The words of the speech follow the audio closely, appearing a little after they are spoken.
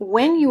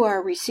when you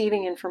are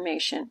receiving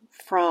information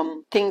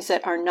from things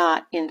that are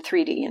not in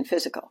 3D and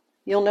physical,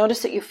 you'll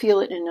notice that you feel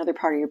it in another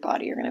part of your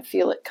body. You're going to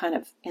feel it kind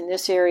of in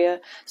this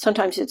area.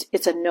 Sometimes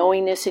it's a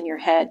knowingness in your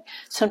head,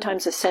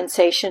 sometimes a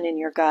sensation in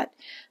your gut.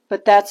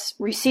 But that's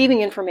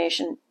receiving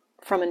information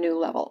from a new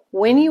level.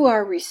 When you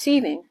are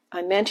receiving,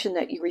 I mentioned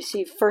that you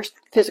receive first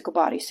physical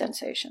body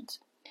sensations.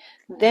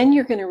 Then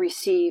you're going to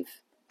receive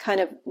kind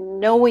of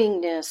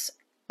knowingness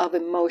of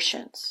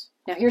emotions.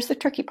 Now here's the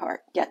tricky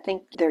part. Yeah,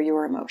 think they're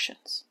your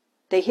emotions.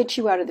 They hit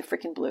you out of the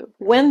freaking blue.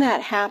 When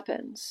that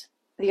happens,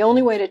 the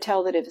only way to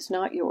tell that it is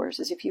not yours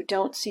is if you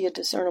don't see a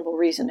discernible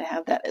reason to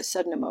have that as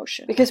sudden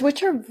emotion. Because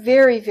what your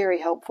very,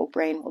 very helpful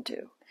brain will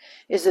do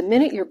is the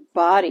minute your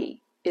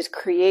body is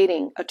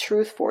creating a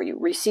truth for you,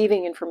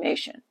 receiving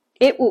information,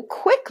 it will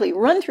quickly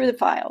run through the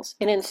files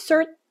and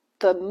insert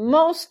the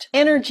most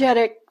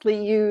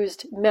energetically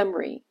used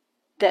memory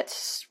that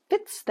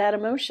fits that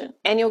emotion.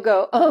 And you'll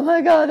go, oh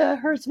my God, that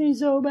hurts me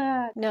so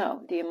bad.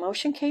 No, the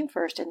emotion came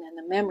first and then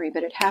the memory,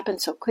 but it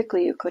happened so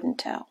quickly you couldn't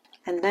tell.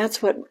 And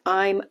that's what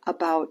I'm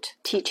about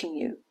teaching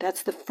you.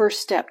 That's the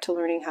first step to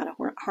learning how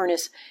to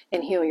harness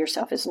and heal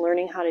yourself, is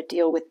learning how to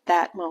deal with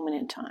that moment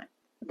in time.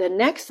 The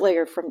next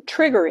layer from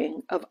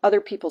triggering of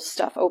other people's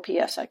stuff,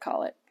 OPS I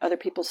call it, other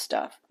people's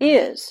stuff,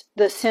 is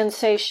the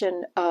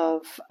sensation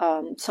of,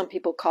 some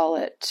people call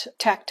it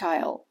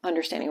tactile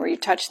understanding, where you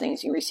touch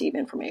things, you receive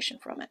information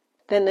from it.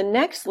 Then the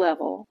next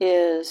level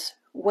is,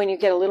 when you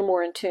get a little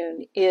more in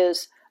tune,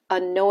 is a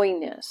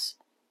knowingness.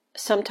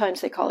 Sometimes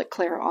they call it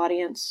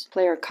clairaudience,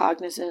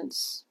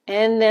 claircognizance.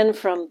 And then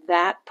from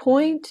that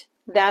point,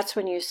 that's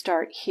when you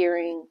start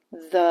hearing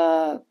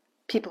the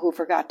people who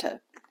forgot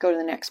to go to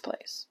the next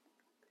place.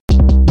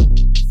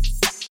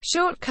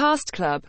 Shortcast Club